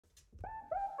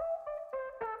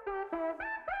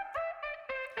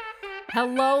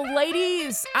Hello,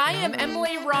 ladies. I am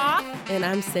Emily Roth. And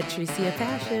I'm Cetricia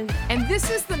Passion. And this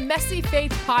is the Messy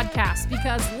Faith Podcast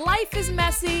because life is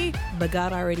messy. But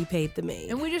God already paid the maid.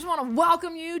 And we just want to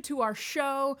welcome you to our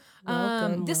show.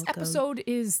 This episode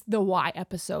is the why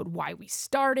episode, why we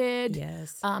started.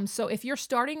 Yes. So if you're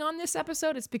starting on this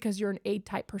episode, it's because you're an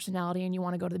A-type personality and you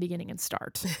want to go to the beginning and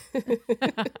start.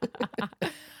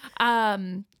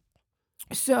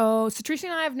 So Cetricia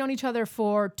and I have known each other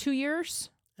for 2 years.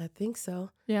 I think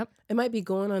so. Yep. It might be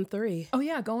going on 3. Oh,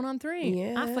 yeah, going on 3.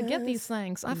 Yes. I forget these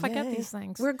things.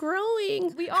 We're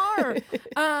growing. We are.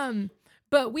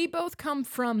 But we both come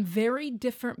from very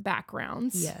different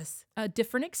backgrounds. Yes.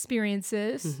 Different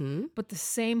experiences, but the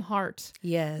same heart.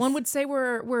 Yes. One would say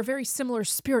we're very similar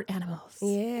spirit animals.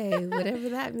 Yay, whatever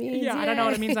that means. Yeah, I don't know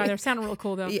what it means either. Sounded real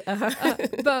cool, though. Yeah.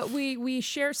 But we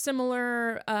share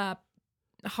similar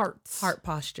hearts. Heart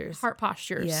postures. Heart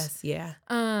postures. Yes, yeah.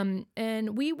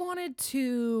 And we wanted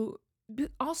to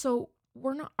also,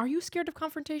 are you scared of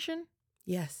confrontation?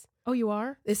 Yes. Oh, you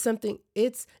are? It's something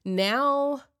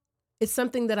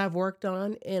that I've worked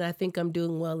on, and I think I'm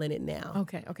doing well in it now.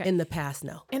 Okay. In the past,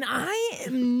 no. And I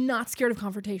am not scared of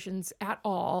confrontations at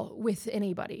all with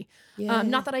anybody. Yeah.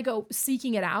 Not that I go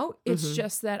seeking it out. It's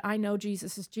just that I know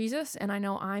Jesus is Jesus, and I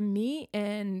know I'm me,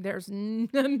 and there's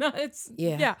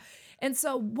yeah. And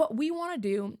so what we want to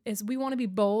do is we want to be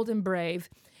bold and brave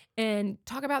and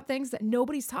talk about things that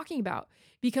nobody's talking about,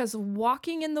 because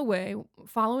walking in the way,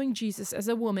 following Jesus as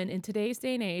a woman in today's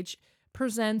day and age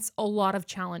presents a lot of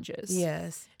challenges.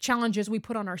 Yes. Challenges we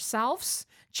put on ourselves,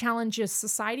 challenges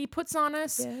society puts on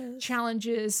us, Yes.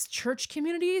 challenges church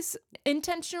communities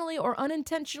intentionally or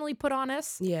unintentionally put on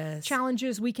us, Yes.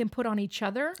 challenges we can put on each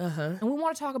other. Uh-huh. And we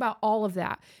want to talk about all of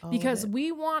that because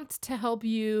we want to help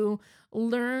you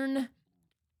learn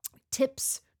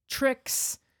tips,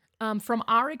 tricks from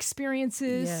our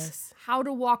experiences, Yes. how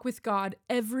to walk with God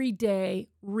every day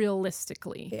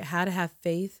realistically. How to have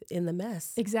faith in the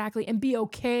mess. Exactly. And be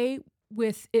okay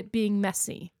with it being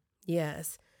messy.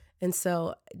 Yes. And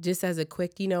so just as a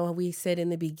quick, we said in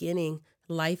the beginning,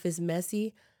 life is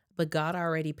messy, but God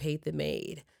already paid the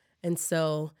maid. And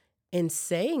so in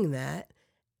saying that,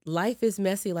 life is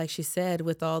messy, like she said,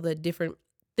 with all the different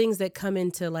things that come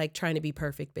into like trying to be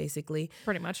perfect, basically.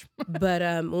 Pretty much. But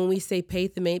when we say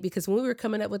paid the maid, because when we were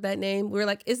coming up with that name, we were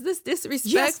like, is this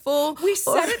disrespectful? Yes, we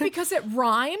said it because it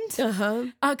rhymed. Uh-huh.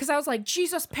 Because I was like,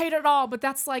 Jesus paid it all, but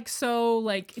that's like so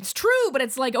like it's true, but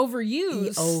it's like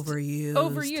overused.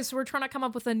 Overused. So we're trying to come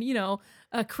up with a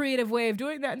creative way of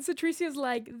doing that. And Cetricia's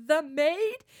like, the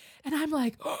maid? And I'm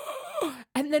like, oh.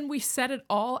 And then we said it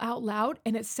all out loud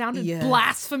and it sounded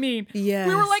blasphemy. Yes.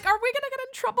 We were like, are we going to get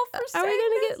in trouble for saying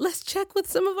this? Let's check with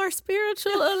some of our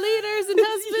spiritual leaders and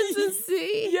husbands and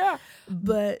see. Yeah.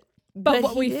 But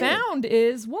what we found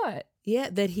is what? Yeah,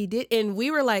 that he did. And we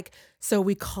were like, so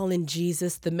we calling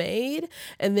Jesus the maid?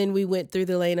 And then we went through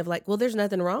the lane of like, well, there's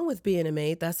nothing wrong with being a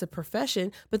maid. That's a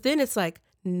profession. But then it's like,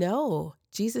 no,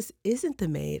 Jesus isn't the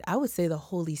maid. I would say the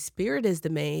Holy Spirit is the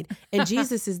maid and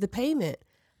Jesus is the payment.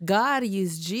 God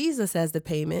used Jesus as the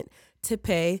payment to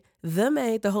pay the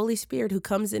maid, the Holy Spirit, who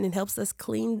comes in and helps us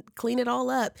clean it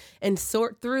all up and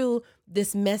sort through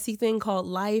this messy thing called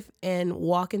life and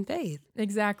walk in faith.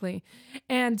 Exactly.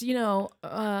 And,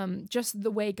 just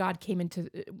the way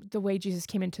Jesus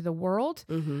came into the world,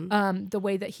 the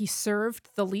way that he served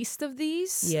the least of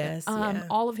these, yes,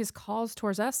 all of his calls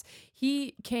towards us,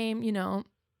 he came,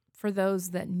 for those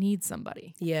that need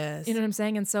somebody. Yes. You know what I'm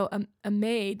saying? And so a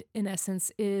maid, in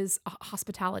essence, is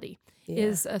hospitality,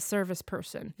 is a service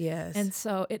person. Yes. And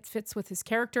so it fits with his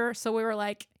character. So we were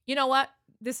like, you know what?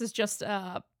 This is just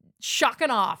a shock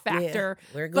and awe factor.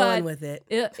 Yeah, we're going with it.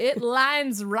 It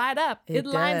lines right up. It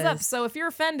lines up. does. So if you're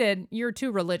offended, you're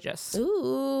too religious.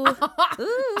 Ooh,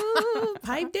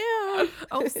 pipe down.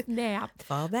 Oh, snap.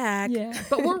 Fall back. Yeah.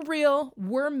 But we're real.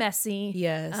 We're messy.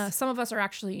 Yes. Some of us are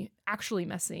actually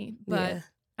messy. But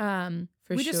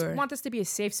we just sure. want this to be a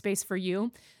safe space for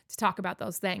you to talk about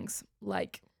those things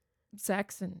like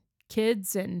sex and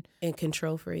kids and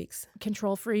control freaks.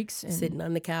 And Sitting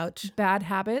on the couch. bad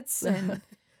habits and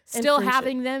still friendship.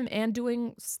 having them and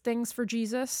doing things for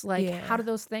Jesus. Like how do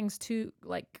those things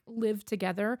live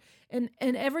together and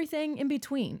everything in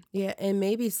between. Yeah, and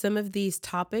maybe some of these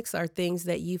topics are things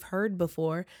that you've heard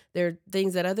before. They're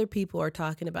things that other people are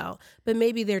talking about, but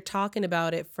maybe they're talking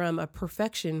about it from a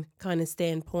perfection kind of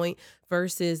standpoint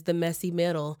versus the messy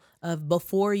middle of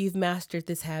before you've mastered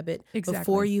this habit,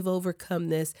 before you've overcome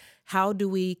this, how do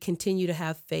we continue to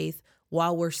have faith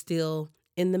while we're still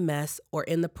in the mess or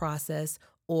in the process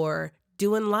or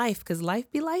doing life? Because life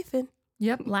be lifing.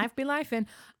 Yep. Life be life.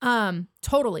 And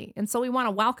totally. And so we want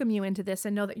to welcome you into this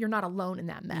and know that you're not alone in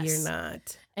that mess. You're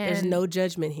not. And there's no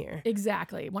judgment here.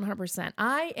 Exactly. 100%.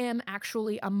 I am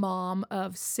actually a mom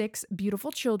of 6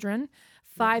 beautiful children,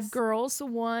 5 girls,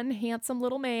 1 handsome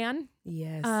little man.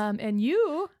 Yes. And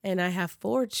you? And I have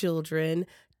 4 children,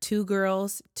 2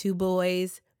 girls, 2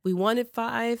 boys. We wanted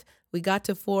 5. We got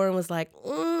to 4 and was like,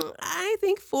 I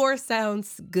think 4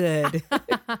 sounds good.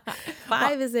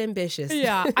 5 is ambitious.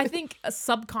 Yeah. I think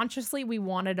subconsciously we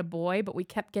wanted a boy, but we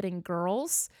kept getting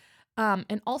girls.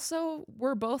 And also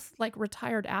we're both like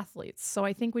retired athletes. So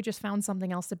I think we just found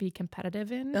something else to be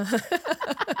competitive in.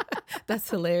 That's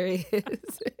hilarious.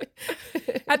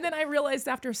 And then I realized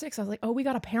after 6, I was like, oh, we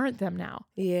got to parent them now.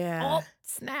 Yeah. Oh,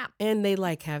 snap. And they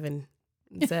like having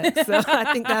sex. So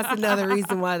I think that's another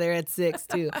reason why they're at 6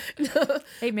 too.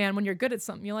 Hey man, when you're good at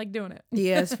something, you like doing it.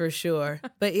 Yes, for sure.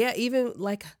 But yeah, even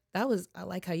like I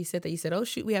like how you said that. You said, oh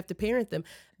shoot, we have to parent them.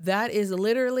 That is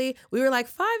literally, we were like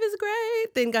 5 is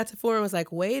great. Then got to 4 and was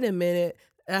like, wait a minute.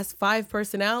 That's 5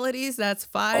 personalities. That's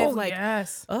 5. Oh,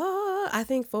 yes. Oh, I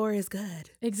think 4 is good.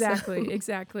 Exactly.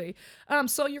 Exactly.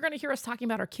 So you're going to hear us talking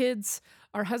about our kids,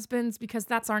 our husbands, because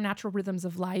that's our natural rhythms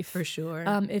of life. For sure.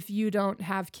 If you don't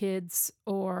have kids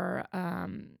or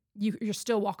you're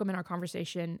still welcome in our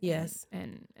conversation. Yes.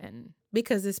 And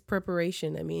because it's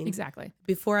preparation. I mean, exactly.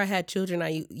 Before I had children,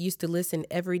 I used to listen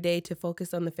every day to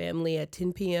Focus on the Family at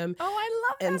 10 p.m. Oh, I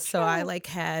love that And so show. I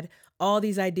had all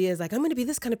these ideas, like I'm going to be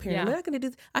this kind of parent. Yeah. I'm not going to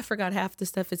do. I forgot half the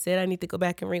stuff it said. I need to go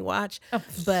back and rewatch. Oh,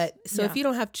 But so yeah. if you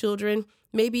don't have children,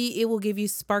 maybe it will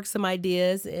spark some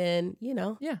ideas, and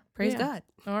praise God.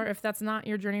 Or if that's not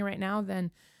your journey right now, then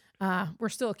we're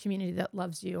still a community that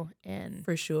loves you. And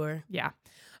For sure. yeah.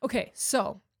 Okay.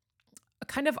 So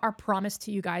kind of our promise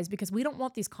to you guys, because we don't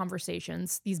want these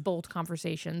conversations, these bold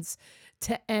conversations,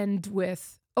 to end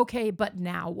with, okay, but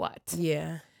now what?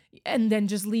 Yeah. And then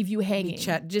just leave you hanging.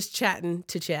 Just chatting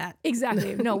to chat.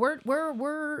 Exactly. No,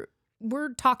 we're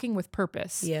talking with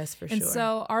purpose. Yes, for sure. And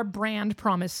so our brand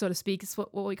promise, so to speak, is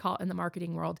what we call it in the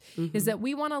marketing world, is that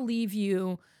we want to leave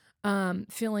you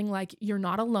feeling like you're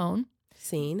not alone.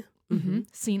 Seen.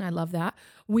 Seen. I love that.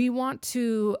 We want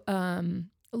to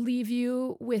leave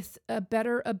you with a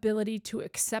better ability to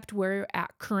accept where you're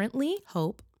at currently.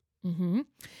 Hope. And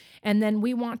then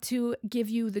we want to give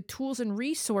you the tools and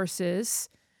resources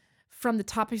from the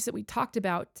topics that we talked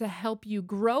about to help you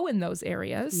grow in those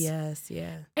areas. Yes,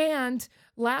 yeah. And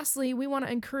lastly, we want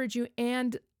to encourage you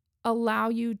and allow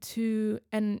you to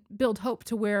and build hope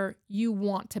to where you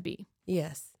want to be.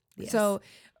 Yes. Yes. So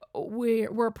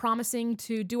we're promising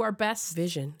to do our best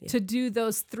Vision. Yeah. to do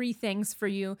those 3 things for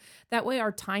you. That way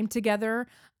our time together,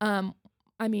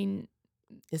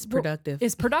 It's productive.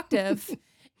 is productive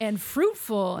and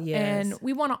fruitful. Yes. And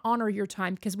we want to honor your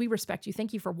time because we respect you.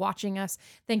 Thank you for watching us.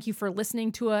 Thank you for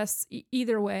listening to us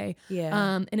either way.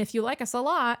 Yeah. And if you like us a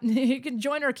lot, you can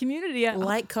join our community at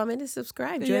Like, comment, and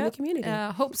subscribe. Join the community.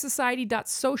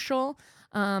 HopeSociety.social.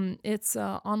 It's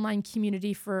an online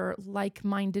community for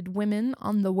like-minded women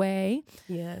on the way.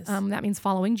 Yes. That means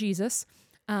following Jesus.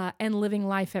 And living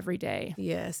life every day.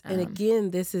 Yes. And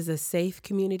again, this is a safe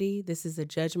community. This is a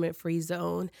judgment-free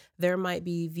zone. There might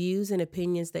be views and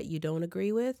opinions that you don't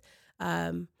agree with.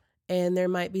 And there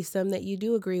might be some that you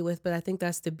do agree with. But I think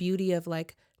that's the beauty of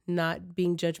like not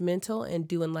being judgmental and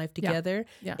doing life together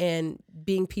and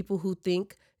being people who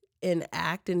think and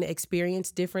act and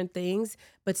experience different things,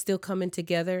 but still coming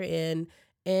together and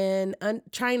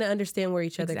trying to understand where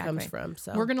each other comes from.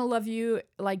 So we're going to love you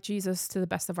like Jesus to the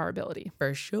best of our ability.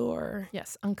 For sure.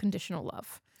 Yes. Unconditional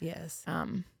love. Yes.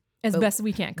 As best as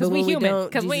we can. Because we're human.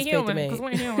 Because we're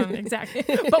human. Exactly.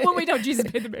 But when we don't, Jesus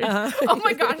paid the maid. Oh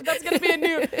my gosh. That's going to be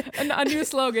a new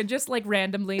slogan. Just like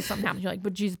randomly something happens. You're like,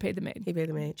 but Jesus paid the maid. He paid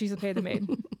the maid. Jesus paid the maid.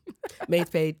 Maid's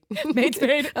paid. Maid's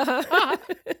paid.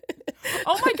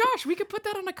 Oh my gosh, we could put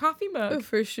that on a coffee mug.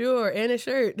 For sure. And a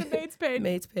shirt. The maid's paid.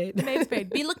 Maid's paid. The maid's paid.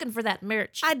 Be looking for that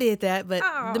merch. I did that, but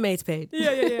the maid's paid.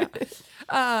 Yeah.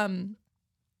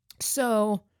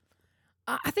 So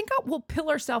I think we'll peel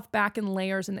ourselves back in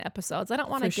layers in the episodes. I don't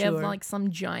want to give like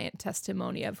some giant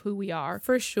testimony of who we are.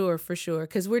 For sure.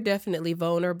 Because we're definitely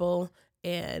vulnerable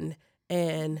and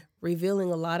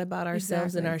revealing a lot about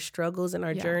ourselves and our struggles and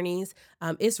our journeys.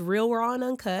 It's real, raw, and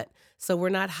uncut. So we're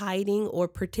not hiding or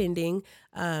pretending.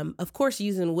 Of course,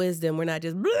 using wisdom. We're not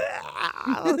just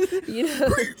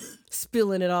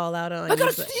spilling it all out on you. I got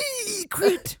a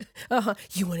secret.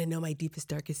 You want to know my deepest,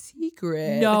 darkest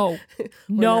secret? No,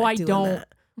 I don't.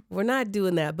 We're not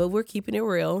doing that, but we're keeping it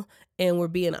real and we're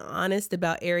being honest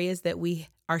about areas that we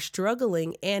are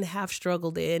struggling and have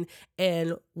struggled in,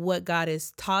 and what God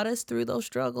has taught us through those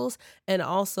struggles, and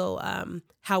also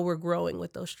how we're growing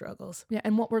with those struggles. Yeah,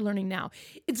 and what we're learning now.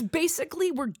 It's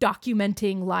basically we're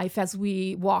documenting life as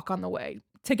we walk on the way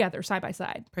together, side by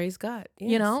side. Praise God.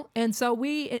 Yes. You know? And so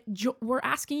we're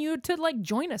asking you to like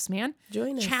join us, man.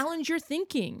 Join us. Challenge your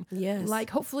thinking. Yes.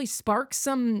 Like hopefully spark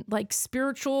some like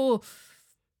spiritual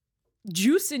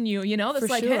juice in you, you know, that's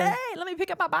For like, sure. hey, let me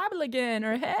pick up my Bible again,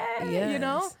 or hey, you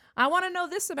know, I want to know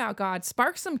this about God.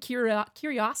 Spark some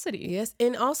curiosity. Yes.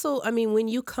 And also, I mean, when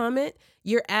you comment,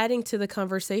 you're adding to the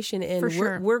conversation, and For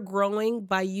sure. we're growing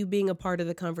by you being a part of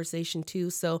the conversation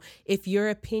too. So if your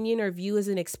opinion or view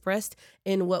isn't expressed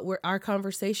in our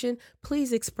conversation,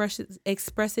 please express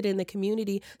it in the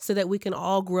community so that we can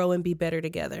all grow and be better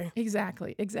together.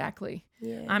 Exactly.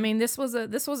 Yeah. I mean, this was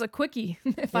a quickie.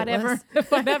 If I'd ever,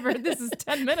 this is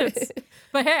 10 minutes.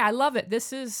 But hey, I love it.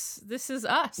 This is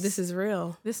us. This is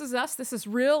real. This is us. This is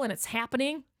real, and it's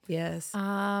happening. Yes.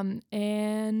 And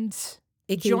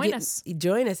Join us.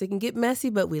 Join us. It can get messy,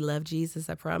 but we love Jesus.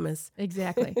 I promise.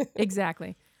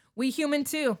 Exactly. We human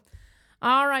too.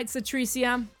 All right,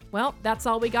 Satricia. Well, that's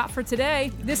all we got for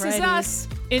today. This is us.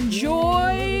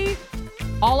 Enjoy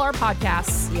all our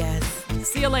podcasts. Yes.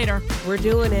 See you later. We're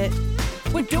doing it.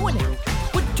 We're doing it.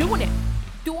 We're doing it.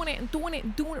 Doing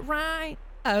it right.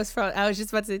 I was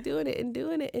just about to say doing it and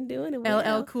doing it and doing it.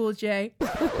 LL Cool J.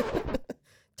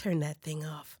 Turn that thing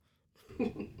off.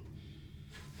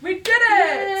 We did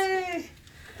it! Yay!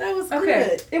 That was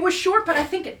good. It was short, but I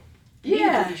think it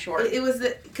needed to be short. It was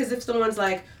because if someone's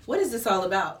like, what is this all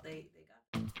about? They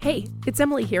got. Hey, it's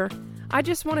Emily here. I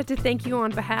just wanted to thank you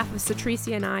on behalf of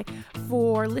Satricia and I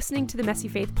for listening to the Messy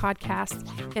Faith podcast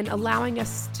and allowing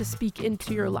us to speak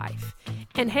into your life.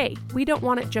 And hey, we don't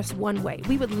want it just one way.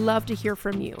 We would love to hear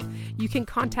from you. You can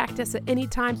contact us at any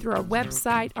time through our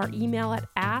website, our email at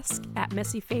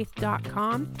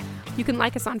ask@messyfaith.com. You can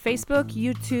like us on Facebook,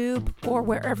 YouTube, or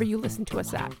wherever you listen to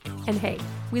us at. And hey,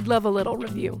 we'd love a little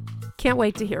review. Can't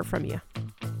wait to hear from you.